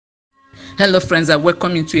Hello friends, I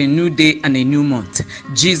welcome you to a new day and a new month.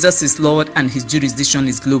 Jesus is Lord and his jurisdiction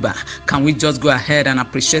is global. Can we just go ahead and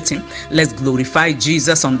appreciate him? Let's glorify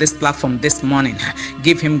Jesus on this platform this morning.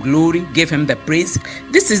 Give him glory, give him the praise.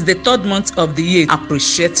 This is the third month of the year.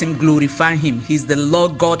 Appreciate him, glorify him. He's the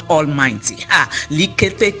Lord God Almighty. The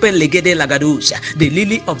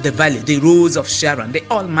lily of the valley, the rose of Sharon, the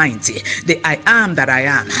Almighty, the I am that I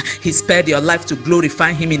am. He spared your life to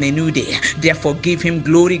glorify him in a new day. Therefore, give him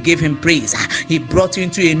glory, give him praise. He brought you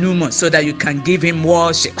into a new month so that you can give him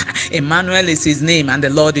worship. Emmanuel is his name and the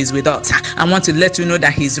Lord is with us. I want to let you know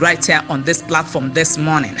that he's right here on this platform this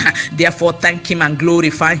morning. Therefore, thank him and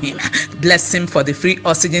glorify him. Bless him for the free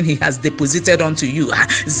oxygen he has deposited onto you.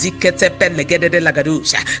 Thank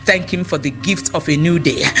him for the gift of a new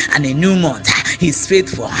day and a new month. He's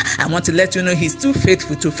faithful. I want to let you know he's too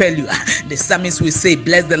faithful to fail you. The psalmist will say,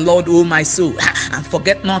 bless the Lord, O my soul, and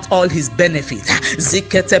forget not all his benefits.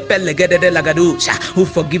 Who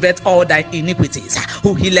forgiveth all thy iniquities,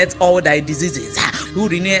 who healeth all thy diseases, who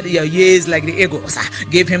reneweth your years like the eagles.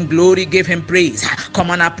 Give him glory, give him praise.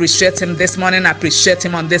 Come on, appreciate him this morning. Appreciate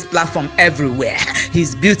him on this platform everywhere.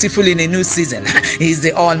 He's beautiful in a new season. He's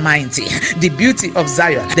the Almighty, the beauty of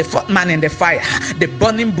Zion, the fourth man in the fire, the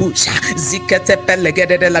burning bush.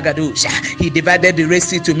 He divided the Red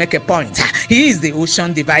Sea to make a point. He is the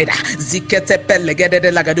ocean divider.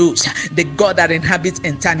 The God that inhabits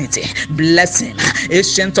eternity. Bless him.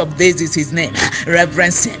 Ancient of days is his name.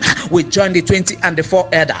 Reverence him. We join the 20 and the 4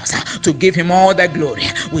 elders to give him all the glory.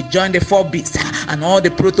 We join the 4 beasts and all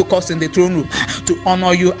the protocols in the throne room to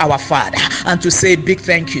honor you, our Father, and to say big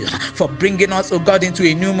thank you for bringing us, oh God, into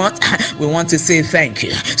a new month. We want to say thank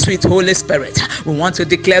you. Sweet Holy Spirit, we want to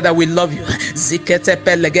declare that we love you.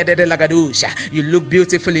 You look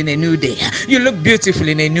beautiful in a new day. You look beautiful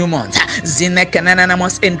in a new month.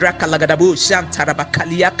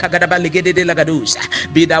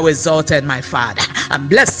 Be thou exalted, my Father, and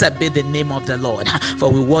blessed be the name of the Lord, for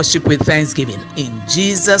we worship with thanksgiving. In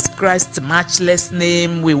Jesus Christ's matchless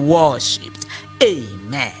name we worship.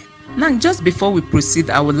 Amen. Now, just before we proceed,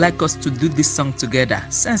 I would like us to do this song together.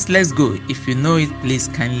 Since let's go. If you know it, please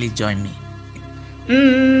kindly join me.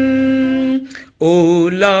 Oh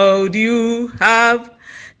Lord, you have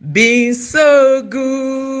been so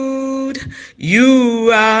good. You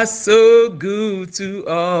are so good to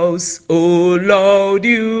us. Oh Lord,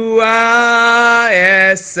 you are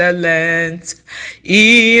excellent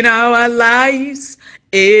in our lives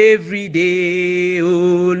every day.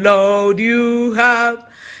 Oh Lord, you have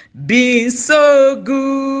been so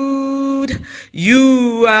good.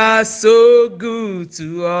 You are so good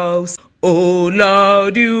to us. Oh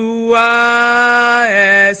Lord, you are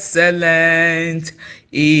excellent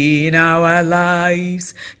in our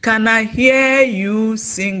lives. Can I hear you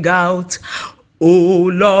sing out?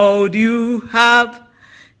 Oh Lord, you have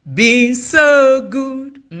been so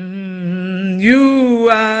good. You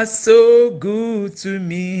are so good to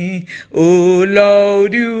me. Oh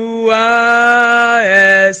Lord, you are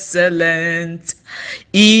excellent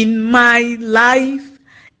in my life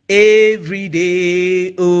every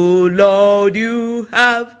day. Oh Lord, you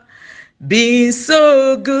have been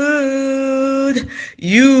so good.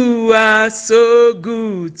 You are so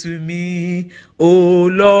good to me. Oh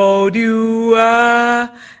Lord, you are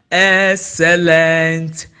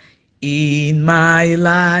excellent in my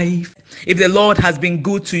life. If the Lord has been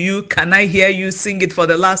good to you, can I hear you sing it for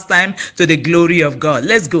the last time to the glory of God?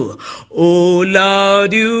 Let's go. Oh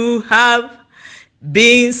Lord, you have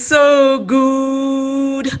been so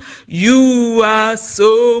good. You are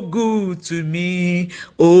so good to me.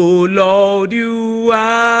 Oh Lord, you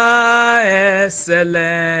are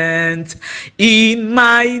excellent in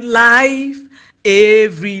my life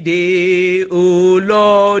every day. Oh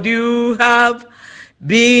Lord, you have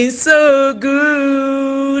been so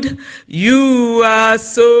good. You are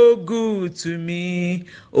so good to me.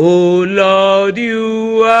 Oh Lord,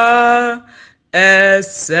 you are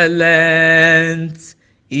excellent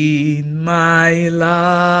in my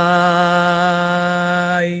life.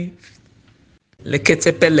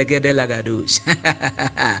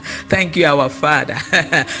 Thank you, our Father.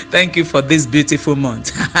 Thank you for this beautiful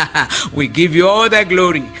month. We give you all the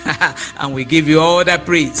glory and we give you all the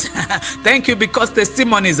praise. Thank you because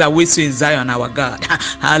testimonies are with you in Zion, our God.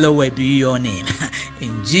 Hallowed be your name.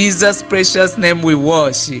 In Jesus' precious name we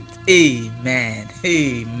worship. Amen.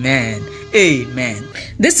 Amen. Amen.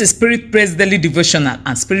 This is Spirit Praise Daily Devotional,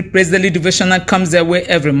 and Spirit Praise Daily Devotional comes their way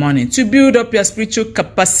every morning to build up your spiritual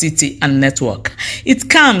capacity and network. It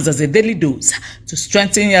comes as a daily dose to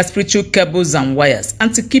strengthen your spiritual cables and wires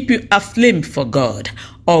and to keep you aflame for God.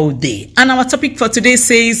 all day. And our topic for today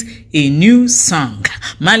says a new song.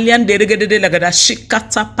 Malian de regede lagadash,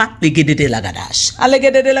 shikatapa legede lagadash.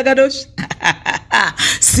 Alegede lagadosh.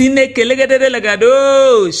 Sine kelegede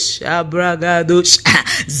lagadosh. Abragadosh.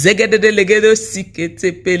 Zegede legedosh,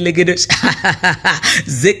 siketepe legedosh.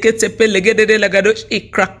 Zeketepe legede lagadosh,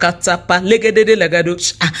 ikrakatapa legede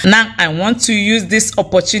lagadosh. Now I want to use this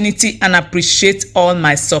opportunity and appreciate all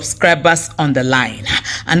my subscribers on the line.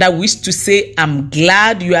 And I wish to say I'm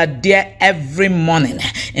glad you are there every morning.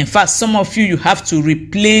 In fact, some of you have to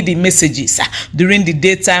replay the messages during the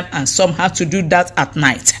daytime, and some have to do that at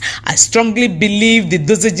night. I strongly believe the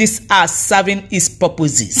dosages are serving its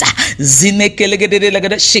purposes.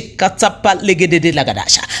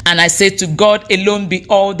 And I say to God alone be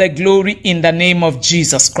all the glory in the name of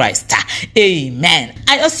Jesus Christ. Amen.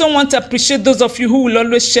 I also want to appreciate those of you who will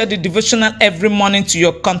always share the devotional every morning to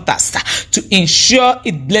your contacts to ensure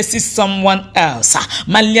it blesses someone else.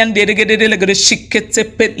 My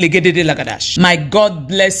God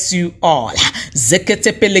bless you all.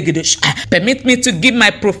 Permit me to give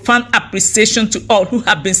my profound appreciation to all who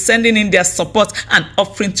have been sending in their support and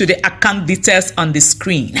offering to the account details on the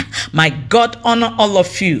screen. My God honor all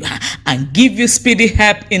of you and give you speedy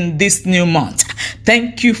help in this new month.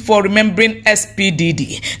 Thank you for remembering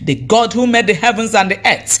SPDD. The God who made the heavens and the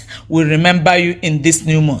earth will remember you in this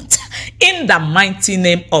new month. In the mighty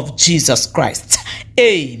name of Jesus Christ.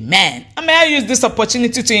 Amen. And may I use this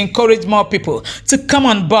opportunity to encourage more people to come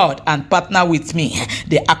on board and partner with me.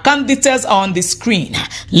 The account details are on the screen.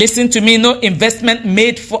 Listen to me, no investment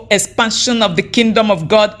made for expansion of the kingdom of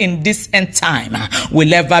God in this end time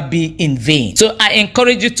will ever be in vain. So I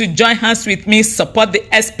encourage you to join hands with me, support the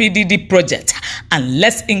SPDD project, and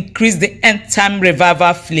let's increase the end time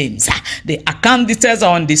revival flames. The account details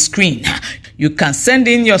are on the screen. You can send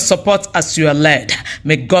in your support as you are led.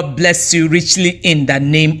 May God bless you richly in the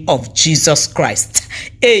name of Jesus Christ.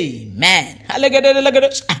 Amen.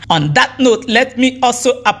 On that note, let me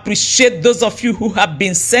also appreciate those of you who have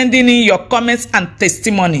been sending in your comments and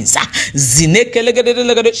testimonies.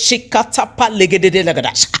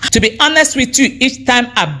 To be honest with you, each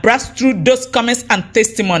time I browse through those comments and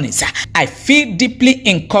testimonies, I feel deeply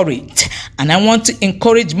encouraged. And I want to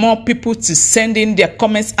encourage more people to send in their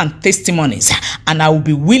comments and testimonies. And I will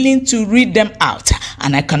be willing to read them out.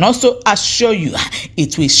 And I can also assure you,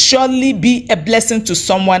 it will surely be a blessing to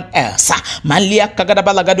someone else.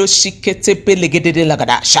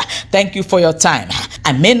 Thank you for your time.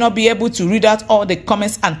 I may not be able to read out all the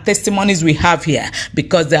comments and testimonies we have here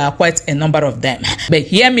because there are quite a number of them. But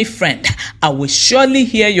hear me, friend, I will surely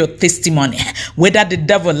hear your testimony. Whether the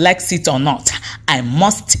devil likes it or not, I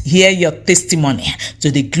must hear your testimony to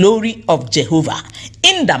the glory of Jehovah.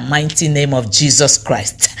 In the mighty name of Jesus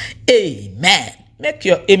Christ. Amen. Make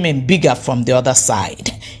your amen bigger from the other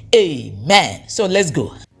side. Amen. So let's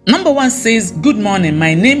go. Number 1 says, good morning.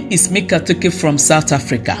 My name is Mika Toke from South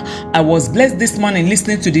Africa. I was blessed this morning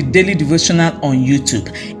listening to the daily devotional on YouTube.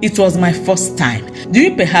 It was my first time. Do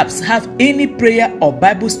you perhaps have any prayer or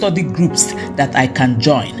Bible study groups that I can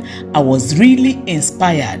join? I was really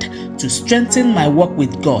inspired to strengthen my walk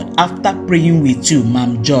with God after praying with you,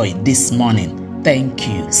 Ma'am Joy, this morning. Thank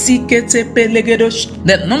you.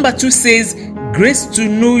 Then number 2 says, grace to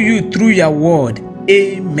know you through your word.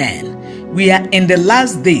 Amen. We are in the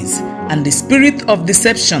last days and the spirit of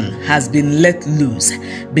deception has been let loose.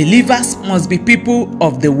 Believers must be people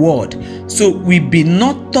of the word, so we be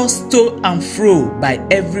not tossed to and fro by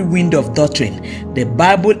every wind of doctrine. The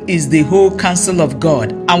Bible is the whole counsel of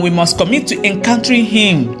God, and we must commit to encountering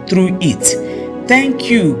him through it. Thank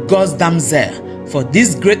you, God's damsel, for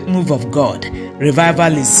this great move of God.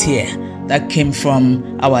 Revival is here. That came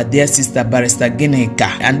from our dear sister Barrister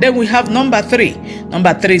Gineka. And then we have number 3.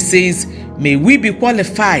 Number 3 says, may we be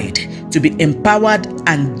qualified to be empowered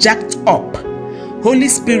and jacked up. Holy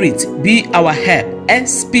Spirit be our help.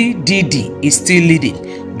 SPDD is still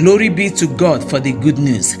leading. Glory be to God for the good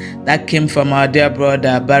news. That came from our dear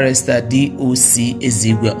brother Barrister D.O.C.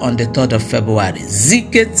 Ezigwe on the 3rd of February.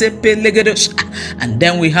 And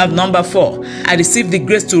then we have number 4. I received the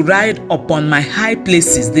grace to ride upon my high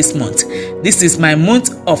places this month. This is my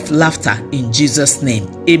month of laughter in Jesus' name.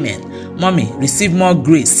 Amen. Mommy, receive more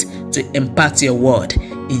grace to impart your word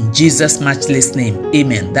in Jesus' matchless name.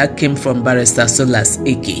 Amen. That came from Barrister Solas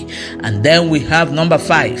Eke. And then we have number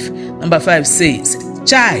 5. Number 5 says,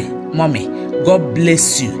 Chai, Mommy, God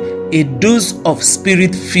bless you. A dose of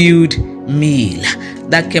spirit-filled meal.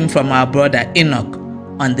 That came from our brother Enoch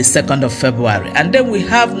on the 2nd of February. And then we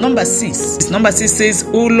have number 6. Number 6 says,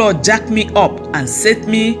 oh Lord, jack me up and set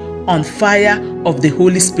me on fire of the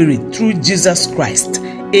Holy Spirit through Jesus Christ.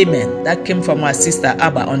 Amen. That came from our sister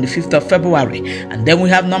Abba on the 5th of February. And then we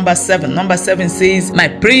have number 7. Number 7 says, my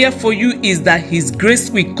prayer for you is that His grace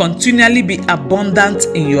will continually be abundant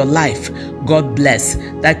in your life. God bless.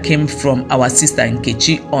 That came from our sister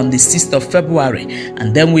Nkechi on the 6th of February.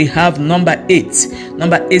 And then we have number 8.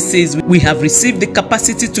 Number 8 says, we have received the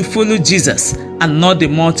capacity to follow Jesus and not the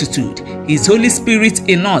multitude. His Holy Spirit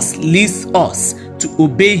in us leads us to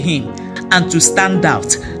obey Him and to stand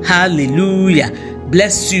out. Hallelujah.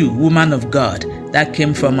 Bless you, woman of God. That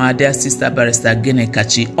came from our dear sister Barrister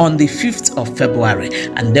Ginekachi on the 5th of February.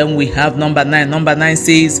 And then we have number 9. Number 9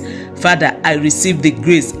 says, Father, I receive the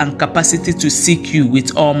grace and capacity to seek you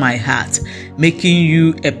with all my heart, making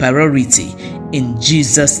you a priority in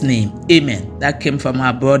Jesus' name. Amen. That came from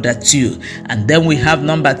our brother too. And then we have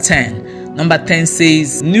number 10. Number 10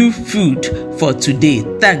 says, new food for today.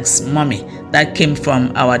 Thanks, mommy. That came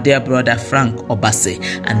from our dear brother Frank Obase.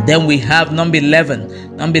 And then we have number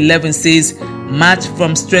 11. Number 11 says, march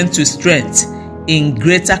from strength to strength in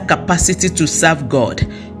greater capacity to serve God.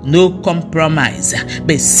 No compromise,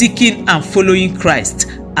 but seeking and following Christ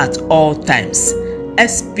at all times.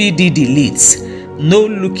 SPDD leads. No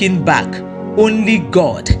looking back. Only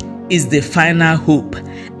God is the final hope.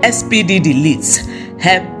 SPDD leads,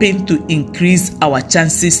 helping to increase our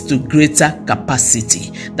chances to greater capacity.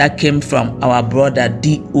 That came from our brother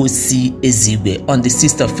DOC Ezigwe on the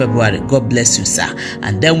 6th of February. God bless you, sir.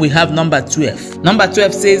 And then we have number 12. Number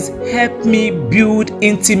 12 says, help me build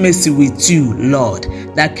intimacy with you, Lord.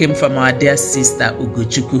 That came from our dear sister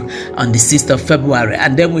Ugochukwu on the 6th of February.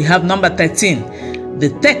 And then we have number 13. The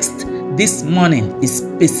text this morning is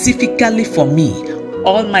specifically for me.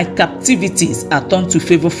 All my captivities are turned to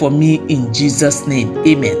favor for me in Jesus' name.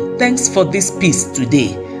 Amen. Thanks for this peace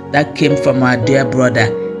today. That came from our dear brother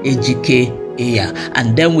Ejike Eya.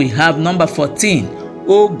 And then we have number 14.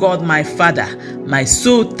 Oh God, my Father, my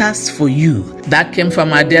soul thirsts for you. That came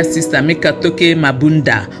from our dear sister Mikatoke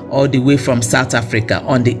Mabunda, all the way from South Africa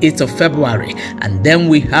on the 8th of February. And then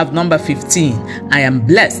we have number 15. I am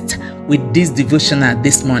blessed with this devotional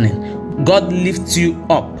this morning. God lifts you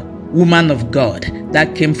up, woman of God.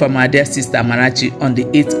 That came from our dear sister Marachi on the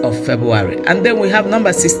 8th of February. And then we have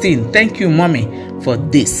number 16. Thank you, mommy, for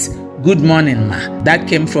this. Good morning, ma. That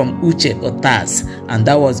came from Uche Otaz, and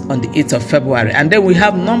that was on the 8th of February. And then we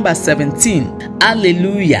have number 17.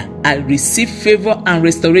 Hallelujah. I receive favor and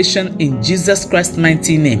restoration in Jesus Christ's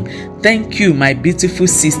mighty name. Thank you, my beautiful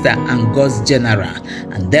sister and God's general.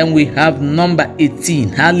 And then we have number 18.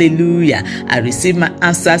 Hallelujah. I receive my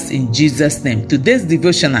answers in Jesus' name. Today's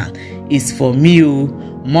devotional is for me.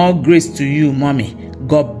 More grace to you, mommy.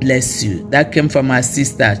 God bless you. That came from our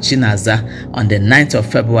sister Chinaza on the 9th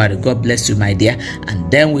of February. God bless you, my dear.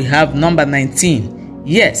 And then we have number 19.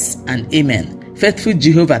 Yes and amen. Faithful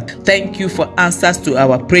Jehovah, thank you for answers to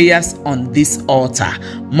our prayers on this altar.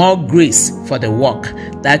 More grace for the work.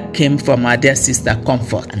 That came from our dear sister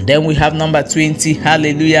Comfort. And then we have number 20.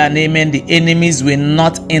 Hallelujah and amen. The enemies will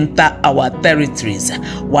not enter our territories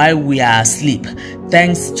while we are asleep.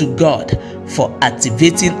 Thanks to God for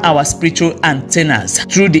activating our spiritual antennas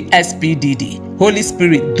through the SPDD. Holy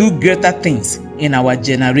Spirit, do greater things in our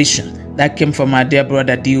generation. That came from our dear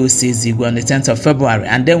brother DOC Zigu on the 10th of February.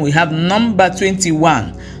 And then we have number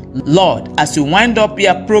 21. Lord, as you wind up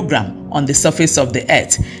your program on the surface of the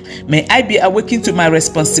earth, may I be awakened to my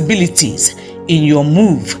responsibilities in your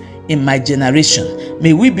move in my generation.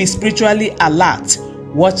 May we be spiritually alert,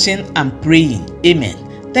 watching and praying.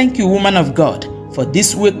 Amen. Thank you, woman of God, for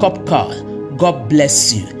this wake-up call. God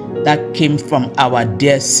bless you. That came from our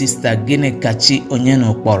dear sister Ginekachi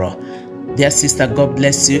Onyenokporo. Dear sister, God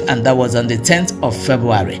bless you. And that was on the 10th of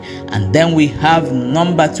February. And then we have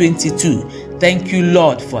number 22. Thank you,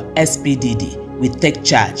 Lord, for SPDD. We take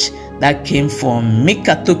charge. That came from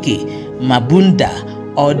Mikatoke Mabunda,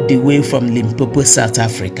 all the way from Limpopo, South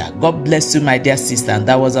Africa. God bless you, my dear sister. And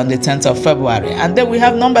that was on the 10th of February. And then we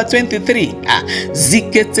have number 23.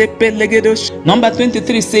 Number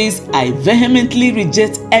 23 says, I vehemently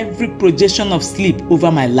reject every projection of sleep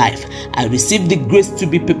over my life. I receive the grace to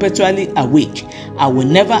be perpetually awake. I will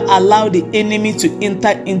never allow the enemy to enter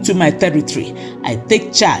into my territory. I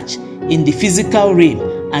take charge in the physical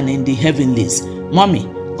realm and in the heavenlies. Mommy,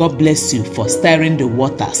 God bless you for stirring the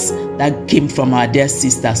waters. That came from our dear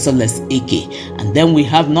sister Solace Eke. And then we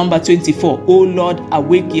have number 24. Oh Lord,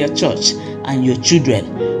 awake your church and your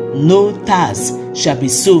children. No tares shall be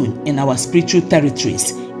sown in our spiritual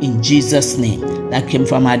territories in Jesus' name. That came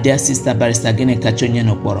from our dear sister Barrister Ginekachi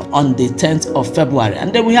Onyenokporo on the 10th of February.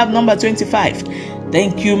 And then we have number 25.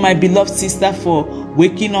 Thank you, my beloved sister, for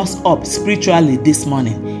waking us up spiritually this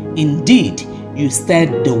morning. Indeed, you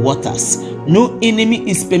stirred the waters. No enemy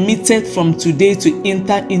is permitted from today to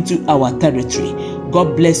enter into our territory.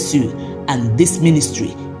 God bless you and this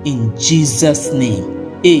ministry in Jesus'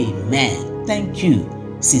 name. Amen. Thank you,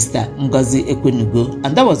 Sister Ngozi Ekwenugo.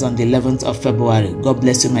 And that was on the 11th of February. God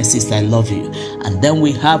bless you, my sister. I love you. And then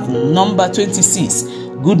we have number 26.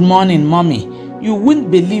 Good morning, mommy. You wouldn't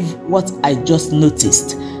believe what I just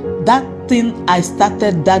noticed. That thing I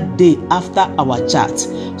started that day after our chat.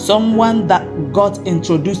 Someone that got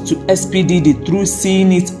introduced to SPDD through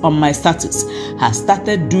seeing it on my status has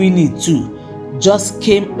started doing it too. Just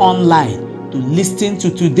came online to listen to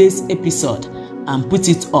today's episode and put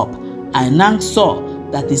it up. I now saw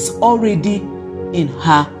that it's already in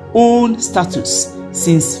her own status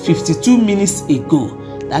since 52 minutes ago.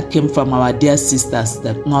 That came from our dear sister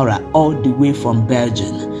Nora, all the way from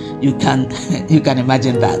Belgium. You can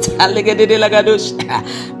imagine that.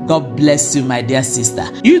 God bless you, my dear sister.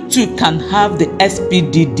 You too can have the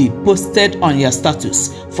SPDD posted on your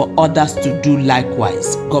status for others to do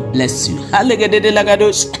likewise. God bless you. And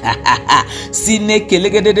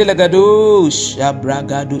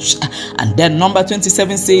then number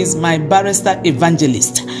 27 says, my barrister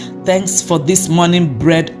evangelist, thanks for this morning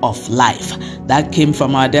bread of life. That came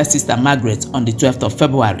from our dear sister Margaret on the 12th of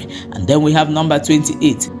February. And then we have number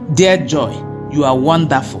 28. Dear Joy, you are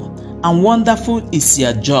wonderful, and wonderful is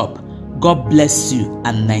your job. God bless you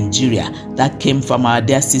and Nigeria. That came from our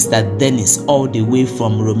dear sister Dennis, all the way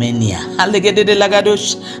from Romania. And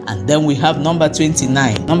then we have number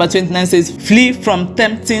 29. Number 29 says, flee from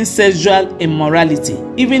tempting sexual immorality,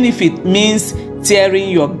 even if it means tearing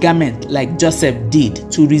your garment like Joseph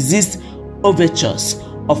did to resist overtures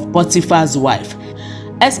of Potiphar's wife.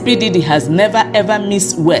 SPDD has never ever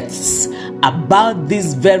missed words about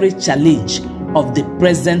this very challenge of the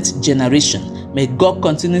present generation. May God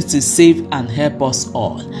continue to save and help us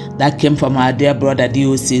all. That came from our dear brother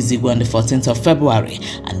DOC Zigo on the 14th of February.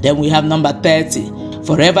 And then we have number 30.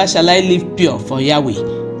 Forever shall I live pure for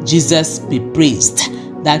Yahweh. Jesus be praised.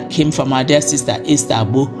 That came from our dear sister Esther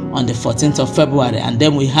Abo on the 14th of February. And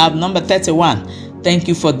then we have number 31. Thank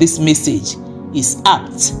you for this message. It's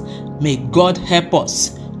apt. May God help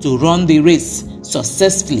us to run the race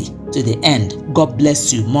successfully to the end. God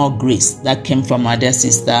bless you. More grace. That came from our dear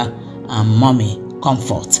sister and mommy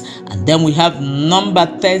Comfort. And then we have number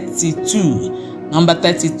 32. Number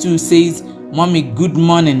 32 says, mommy, good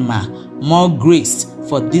morning, ma. More grace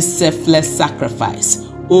for this selfless sacrifice.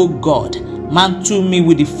 Oh God, mantle me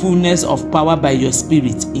with the fullness of power by your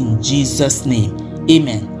spirit in Jesus' name.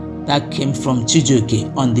 Amen. That came from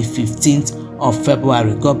Chijoke on the 15th of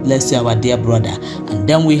February. God bless you, our dear brother. And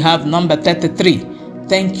then we have number 33.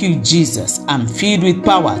 Thank you, Jesus. I'm filled with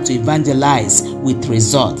power to evangelize with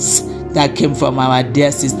results. That came from our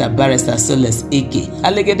dear sister Barrister Soles Eke.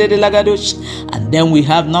 And then we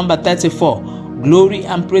have number 34. Glory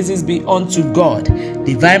and praises be unto God.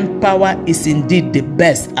 Divine power is indeed the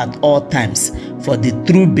best at all times for the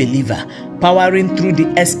true believer. Powering through the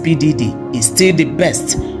SPDD is still the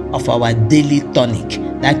best of our daily tonic.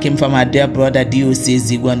 That came from our dear brother DOC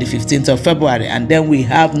Zigo on the 15th of February. And then we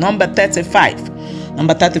have number 35.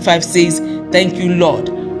 Number 35 says, thank you, Lord,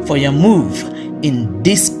 for your move in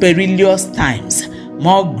these perilous times.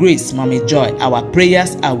 More grace, Mommy Joy. Our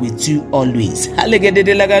prayers are with you always. And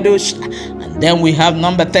then we have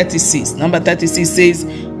number 36. Number 36 says,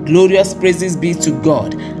 glorious praises be to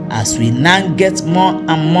God as we now get more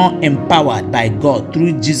and more empowered by God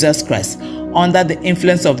through Jesus Christ under the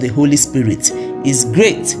influence of the Holy Spirit. Is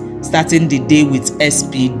great starting the day with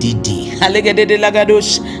SPDD.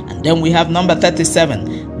 And then we have number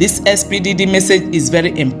 37. This SPDD message is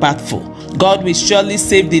very impactful. God will surely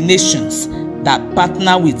save the nations that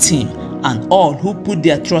partner with him, and all who put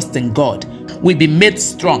their trust in God will be made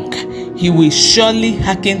strong. He will surely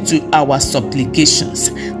hearken to our supplications.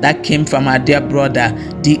 That came from our dear brother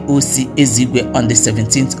DOC Ezigwe on the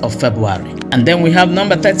 17th of February. And then we have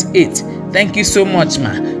number 38. Thank you so much,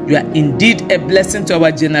 ma. You are indeed a blessing to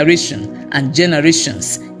our generation and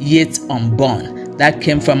generations yet unborn. That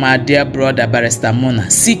came from our dear brother Barrister Mona.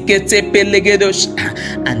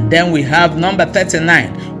 And then we have number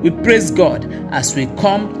 39. We praise God as we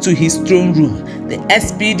come to his throne room. The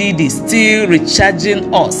SPDD is still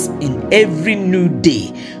recharging us in every new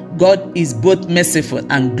day. God is both merciful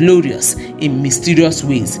and glorious in mysterious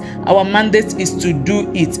ways. Our mandate is to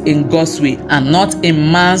do it in God's way and not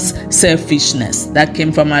in man's selfishness. That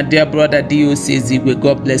came from our dear brother DOC Zigwe.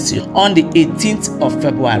 God bless you. On the 18th of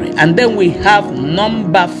February. And then we have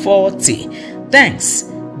number 40. Thanks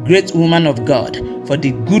Great woman of God, for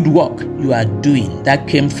the good work you are doing. That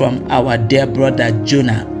came from our dear brother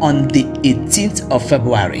Jonah on the 18th of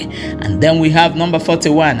February. And then we have number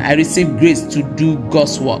 41. I receive grace to do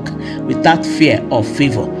God's work without fear or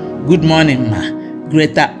favor. Good morning, ma.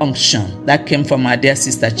 Greater unction. That came from our dear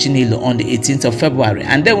sister Chinelo on the 18th of February.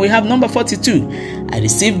 And then we have number 42. I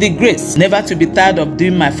receive the grace never to be tired of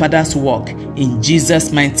doing my father's work in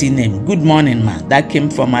Jesus' mighty name. Good morning, ma. That came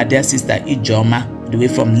from our dear sister Ijoma, the way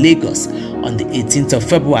from Lagos on the 18th of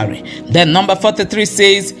February. Then number 43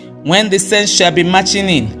 says, when the saints shall be marching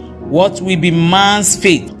in, what will be man's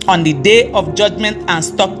fate on the day of judgment and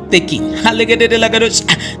stock taking?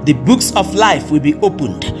 The books of life will be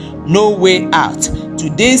opened. No way out.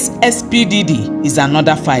 Today's SPDD is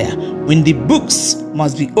another fire. When the books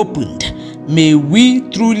must be opened, may we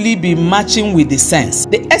truly be marching with the saints.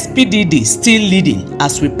 The SPDD still leading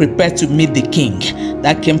as we prepare to meet the King.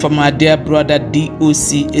 That came from our dear brother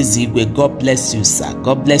DOC Ezigwe. God bless you, sir.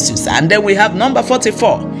 God bless you, sir. And then we have number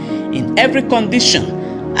 44. In every condition,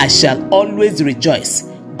 I shall always rejoice.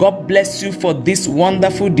 God bless you for this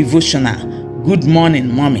wonderful devotional. Good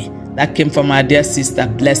morning, mommy. That came from our dear sister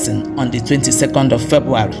Blessing on the 22nd of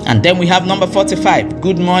February. And then we have number 45.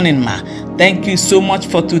 Good morning, ma. Thank you so much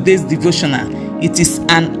for today's devotional. It is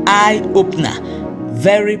an eye-opener,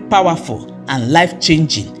 very powerful and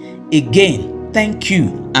life-changing. Again, thank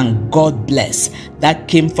you and God bless. That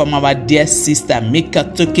came from our dear sister Mika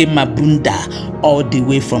Toke Mabunda, all the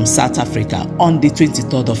way from South Africa on the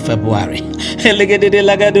 23rd of February. Legedede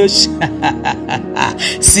lagadosh.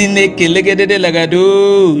 Sineke legedede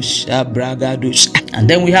lagadosh. Abragadosh. And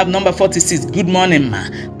then we have number 46. Good morning, ma.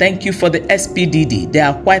 Thank you for the SPDD. They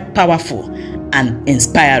are quite powerful and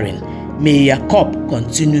inspiring. May your cup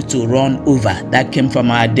continue to run over. That came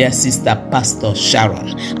from our dear sister Pastor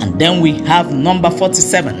Sharon. And then we have number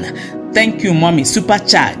 47. Thank you, mommy.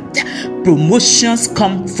 Supercharged. Promotions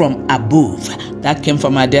come from above. That came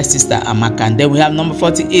from our dear sister Amaka. And then we have number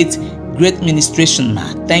 48. Great ministration,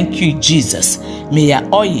 ma. Thank you, Jesus. May your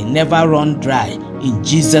oil never run dry in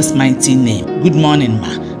Jesus' mighty name. Good morning,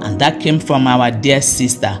 ma. And that came from our dear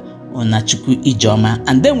sister Onachuku Ijoma.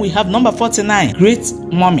 And then we have number 49. Great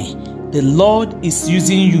mommy. The Lord is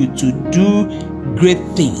using you to do great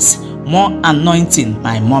things. More anointing,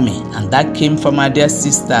 my mommy. And that came from our dear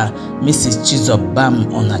sister, Mrs. Chizobam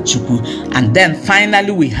Onachuku. And then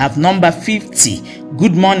finally, we have number 50.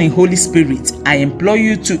 Good morning, Holy Spirit. I implore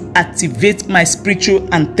you to activate my spiritual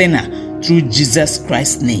antenna through Jesus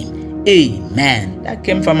Christ's name. Amen. That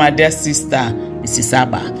came from our dear sister, Mrs.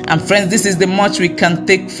 Abba. And friends, this is the much we can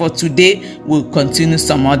take for today. We'll continue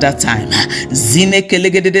some other time. I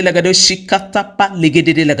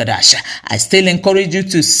still encourage you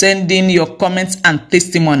to send in your comments and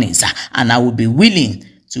testimonies, and I will be willing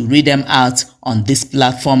to read them out on this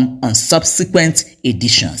platform on subsequent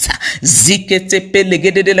editions.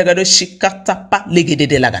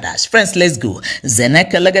 Friends, let's go.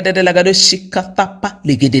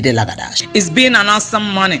 It's been an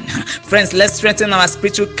awesome morning. Friends, let's strengthen our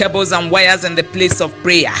spiritual cables and wires in the place of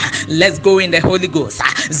prayer. Let's go in the Holy Ghost.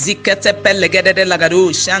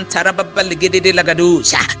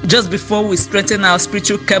 Just before we strengthen our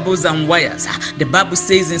spiritual cables and wires, the Bible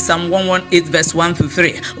says in Psalm 118 verse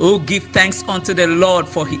 1-3, oh, give thanks unto the Lord,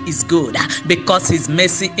 for he is good, because his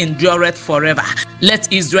mercy endureth forever.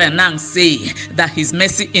 Let Israel now say that his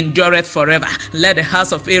mercy endureth forever. Let the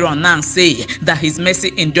house of Aaron now say that his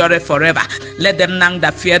mercy endureth forever. Let them now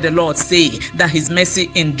that fear the Lord say that his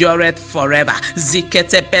mercy endureth forever.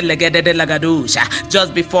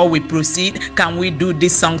 Just before we proceed, can we do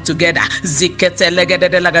this song together? This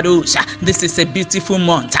is a beautiful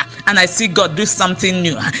month, and I see God do something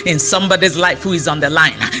new in somebody's life who is on the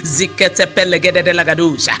line.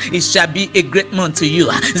 It shall be a great month to you.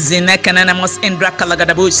 Is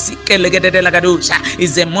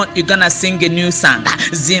a month you're gonna sing a new song.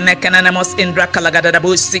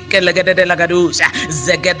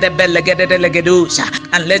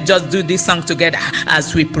 And let's just do this song together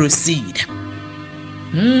as we proceed.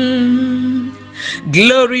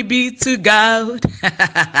 Glory be to God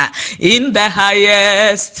in the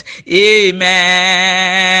highest. Amen.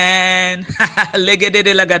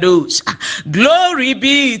 Glory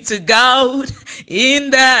be to God in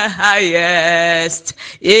the highest.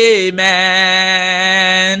 Amen.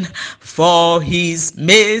 For his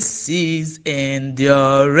mercies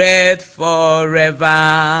endureth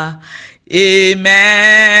forever. Amen.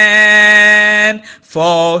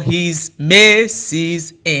 For his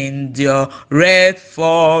mercies endureth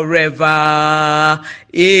forever.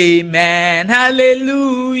 Amen.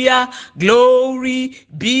 Hallelujah. Glory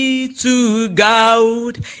be to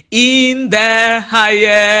God in the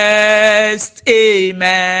highest. Amen.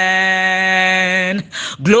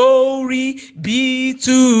 Glory be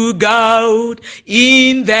to God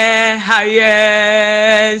in the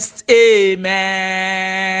highest. Amen.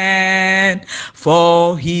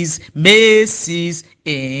 For his mercies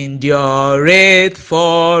endureth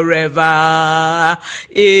forever.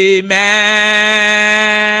 Amen.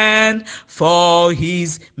 For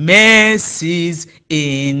his mercies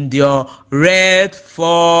endureth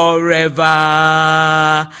forever.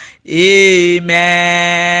 Amen.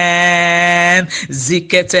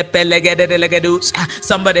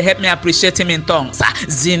 Somebody help me appreciate him in tongues.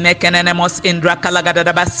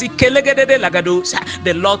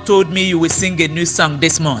 The Lord told me you will sing a new song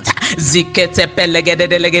this month.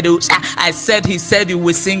 I said he said you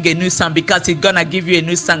will sing a new song because he's gonna give you a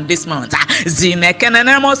new song this month.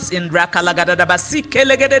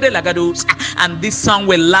 And this song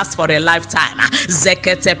will last for a lifetime.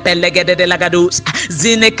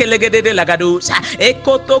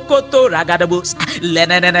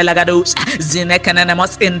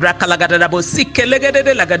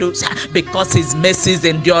 Because his mercies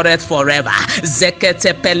endureth forever.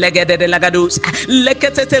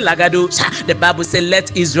 The Bible says,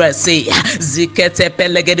 let Israel say,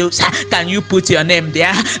 can you put your name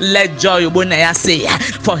there? Let Joy say,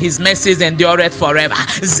 for his mercies endureth forever. I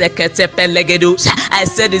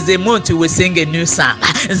said it's a month you will sing a new song.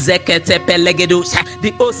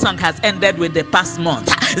 The old song has ended with the past month.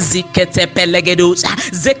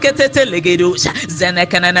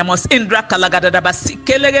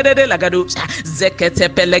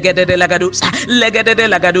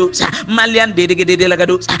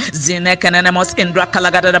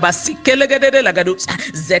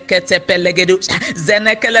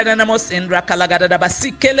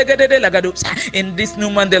 In this new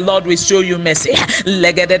month, the Lord will show you mercy.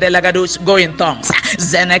 Go in tongues.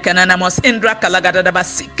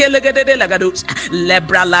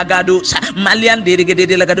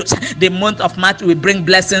 The month of March will bring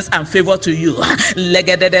blessings and favor to you.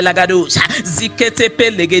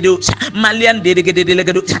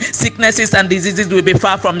 Sicknesses and diseases will be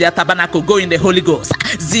far from their tabernacle. Go in the Holy Ghost.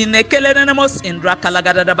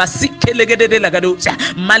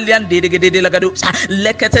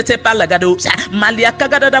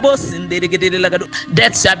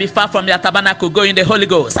 Death shall be far from your tabernacle. Go in the Holy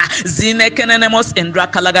Ghost.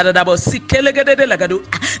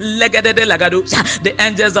 The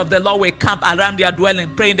angels of the Lord will camp around your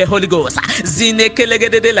dwelling. Pray in the Holy Ghost.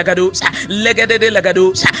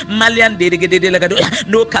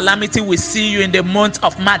 No calamity will see you in the month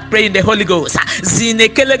of March. Pray in the Holy Ghost.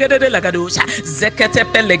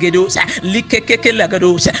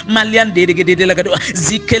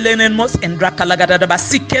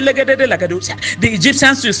 The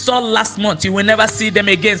Egyptians you saw last month, you will never see them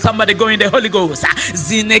again. Somebody go in the Holy Ghost.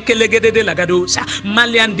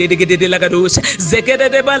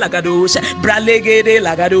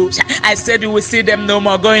 I said you will see them no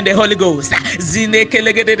more. Go in the Holy Ghost.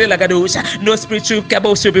 No spiritual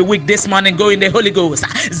cable should be weak this morning. Go in the Holy Ghost.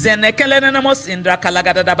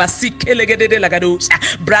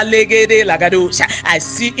 I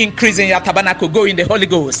see increase in your tabernacle. Go in the Holy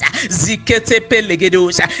Ghost.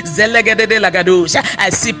 I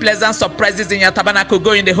see pleasant surprises in your tabernacle.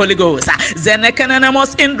 Go in the Holy Ghost.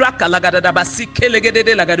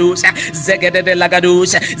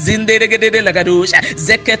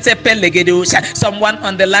 Someone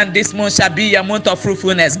on the land this month shall be a month of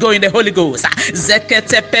fruitfulness. Go in the Holy Ghost.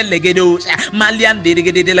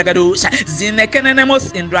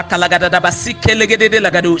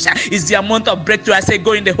 Is your month of breakthrough. I say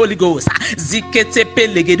go in the Holy Ghost.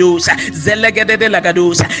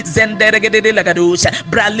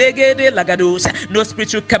 No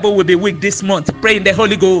spiritual cable will be weak this month. Pray in the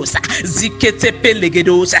Holy Ghost.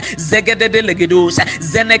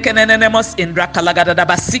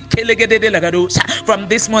 From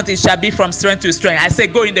this month it shall be from strength to strength. I say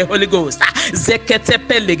go in the Holy Ghost.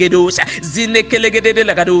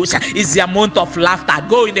 Is your month of laughter.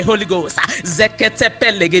 Go in the Holy Ghost.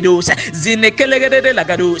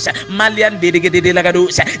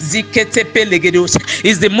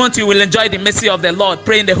 Is the month you will enjoy the mercy of the Lord.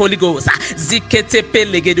 Pray in the Holy Ghost.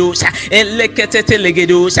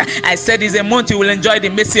 I said is a month you will enjoy the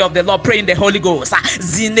mercy of the Lord. Pray in the Holy Ghost.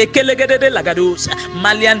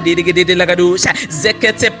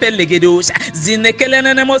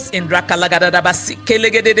 Zenekenenemos Indrakalagadaba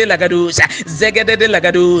Sikelegede Lagadusha, Zegede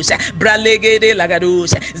Lagadusha, Bralegede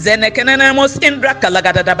Lagadusha, Zenekenenemos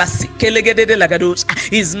Indrakalagadaba Sikelegede Lagadusha.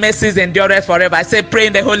 His mercies endure forever. I say, pray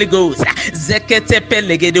in the Holy Ghost. Zeketepe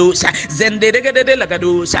Legedusha, Zendegede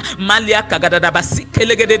Lagadusha, Malia Kagadaba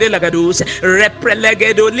Sikelegede Lagadusha,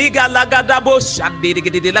 Reprelegedo Liga Lagadabo,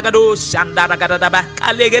 Shandigede Lagadusha, Shandaragadaba,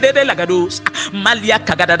 Kalegede Lagadusha, Malia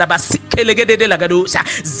Kagadaba Sikelegede Lagadusha,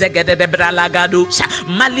 Zegede Bralagadusha,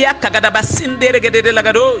 Malia Kagadaba Sinderegede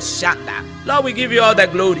Lagadusha. Lord, we give you all the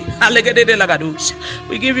glory.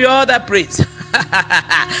 We give you all the praise.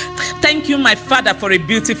 Thank you, my Father, for a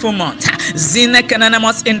beautiful month.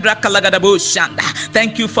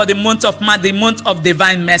 Thank you for the month of March, the month of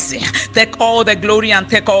divine mercy. Take all the glory and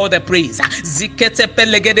take all the praise.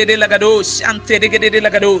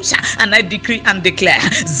 And I decree and declare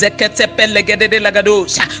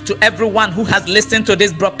to everyone who has listened to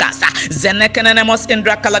this broadcast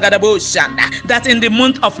that in the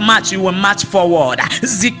month of March you will march forward.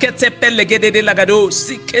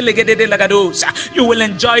 You will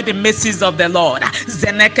enjoy the mercies of the Lord.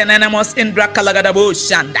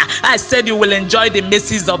 I said you will enjoy the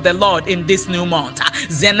mercies of the Lord in this new month.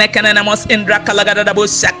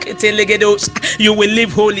 You will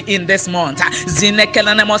live holy in this month.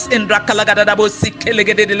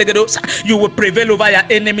 You will prevail over your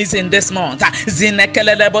enemies in this month.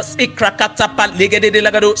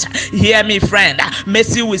 Hear me, friend.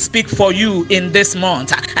 Mercy will speak for you in this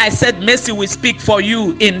month. I said mercy will speak for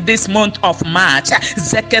you in this month of March.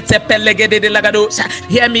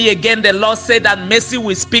 Hear me again. The Lord said that mercy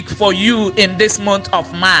will speak for you in this month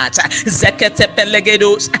of March.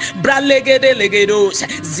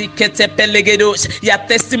 Your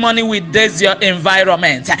testimony will daze your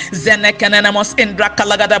environment.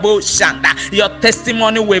 Your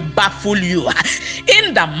testimony will baffle you.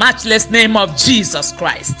 In the matchless name of Jesus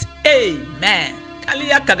Christ. Amen.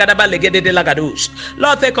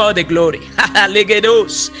 Lord, take all the glory.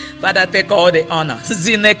 Father, take all the honor.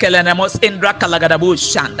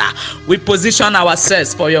 We position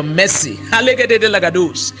ourselves for your mercy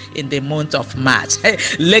in the month of March.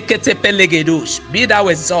 Be thou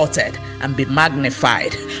exalted and be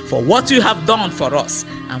magnified for what you have done for us.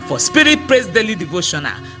 And for Spirit Praise Daily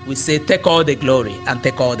Devotional, we say take all the glory and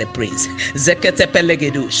take all the praise.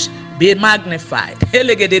 Be magnified.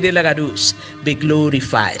 Be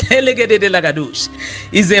glorified.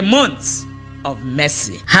 Is a month of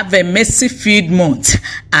mercy. Have a mercy-filled month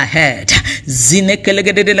ahead.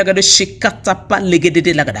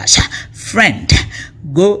 Friend,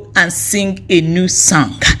 go and sing a new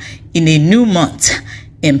song in a new month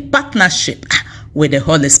in partnership with the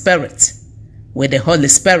Holy Spirit. With the Holy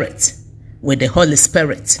Spirit. With the Holy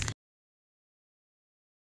Spirit.